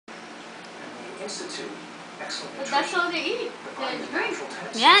institute excellent But that's all they eat. They drink.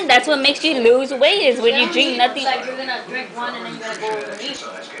 Yeah, that's what makes you lose weight is when you drink nothing. Like you're gonna drink one and then you're gonna go over and eat.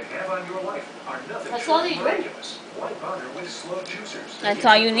 That's all they drink. That's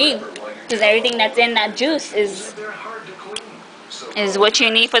all you need, because everything that's in that juice is what you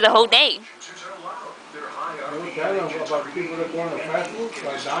need for the whole day. I don't know about people that go on the fast food,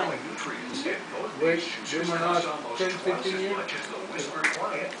 like dying. Wait, them are not 10, 15 years.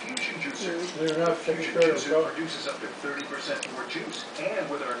 They're not taking care of themselves. Produces up to 30% more juice. And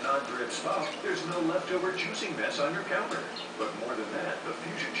with our non-drip spout, there's no leftover juicing mess on your counter. But more than that, the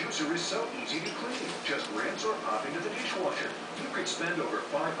Fusion Juicer is so easy to clean. Just rinse or pop into the dishwasher. You could spend over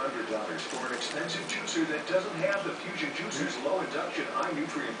 $500 for an expensive juicer that doesn't have the Fusion Juicer's low induction, high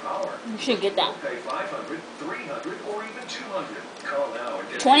nutrient power. You should get that. Pay $500, $300, or even $200. Call now and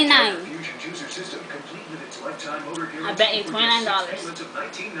get $29. the Fusion Juicer system complete with its lifetime motor guarantee. I bet you $29. Payments of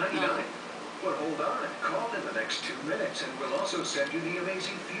 $19.99. But hold on, call in the next 2 minutes and we'll also send you the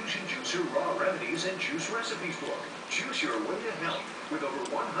amazing Fusion Juicer Raw Remedies and Juice Recipes book. Juice your way to health with over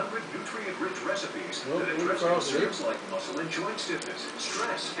 100 nutrient-rich recipes that address concerns like muscle and joint stiffness,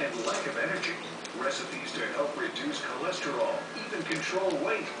 stress, and lack of energy. Recipes to help reduce cholesterol, even control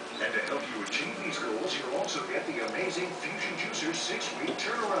weight. And to help you achieve these goals, you'll also get the amazing Fusion Juicer 6-week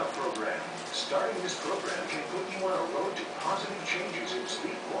turnaround program. Starting this program can put you on a road to positive changes in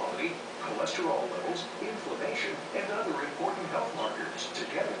sleep quality, cholesterol levels, inflammation, and other important health markers.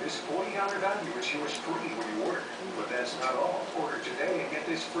 Together, this 40-hour value is yours free when you order. But that's not all. Order today and get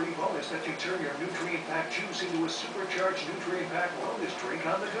this free bonus that can turn your nutrient-packed juice into a supercharged nutrient-packed wellness drink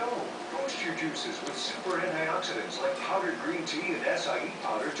on the go. Boost your juices with super antioxidants like powdered green tea and acai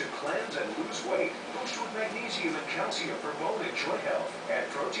powder to cleanse and lose weight. Boost with magnesium and calcium for bone and joint health. Add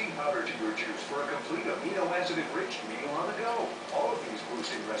protein powder to your juice for a complete amino acid-enriched meal on the go. All of these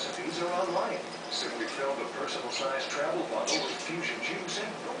boosting recipes are online. Simply fill the personal-sized travel bottle with Fusion Juice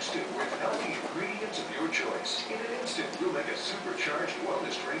and boost it with healthy ingredients of your choice. In an instant, you'll make a supercharged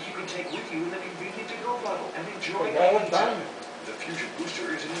wellness drink you can take with you in the convenient to-go bottle and enjoy anytime. The Fusion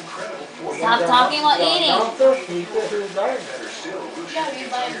Booster is an incredible formula. Stop talking about eating. Better still, boost your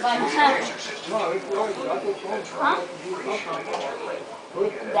juicer system.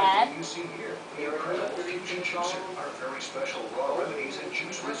 Dad? You see here, the incredible Fusion Juicer, our very special raw remedies and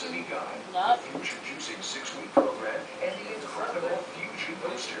juice recipe guide, the Fusion Juicing 6-week program, and the incredible Fusion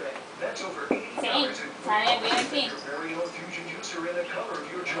Booster. That's over 80 hours in your very own Fusion Juicer in the color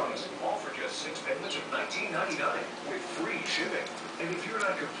of your choice, all for just 6 payments of $19.99 with free shipping. And if you're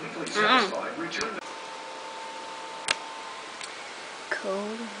not completely satisfied, return the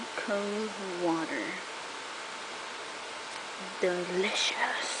cold water.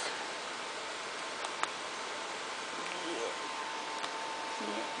 Delicious.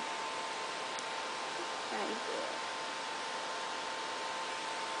 Yeah. Right there.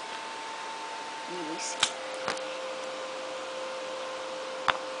 Let me see.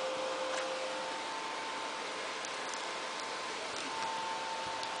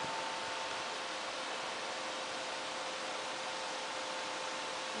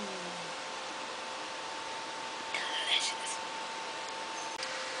 Delicious.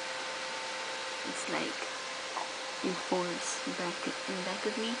 It's like in forest back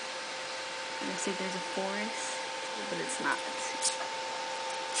of me. Looks like there's a forest, but it's not.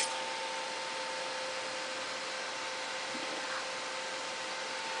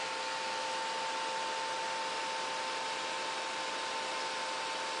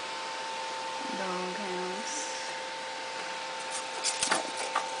 Doghouse.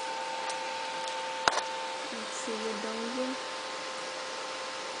 Let's see the dog.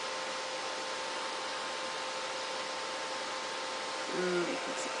 You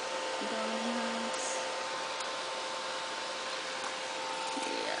can see doghouse.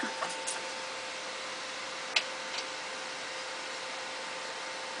 Yeah.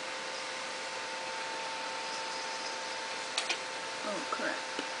 Oh crap.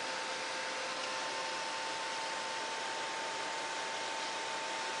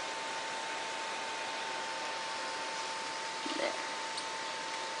 There.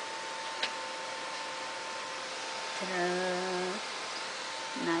 Ta-da.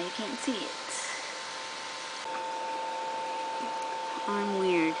 Now you can't see it. I'm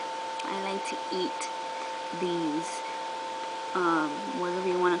weird. I like to eat these, whatever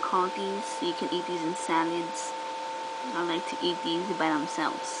you want to call these. You can eat these in salads. I like to eat these by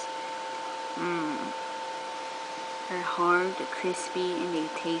themselves. They're hard, they're crispy, and they're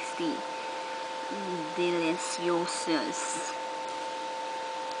tasty. Delicious.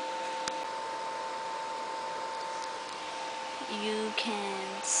 You can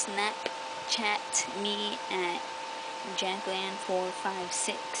snap Snapchat me at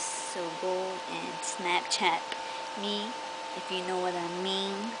Jackland456. So go and Snapchat me if you know what I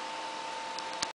mean.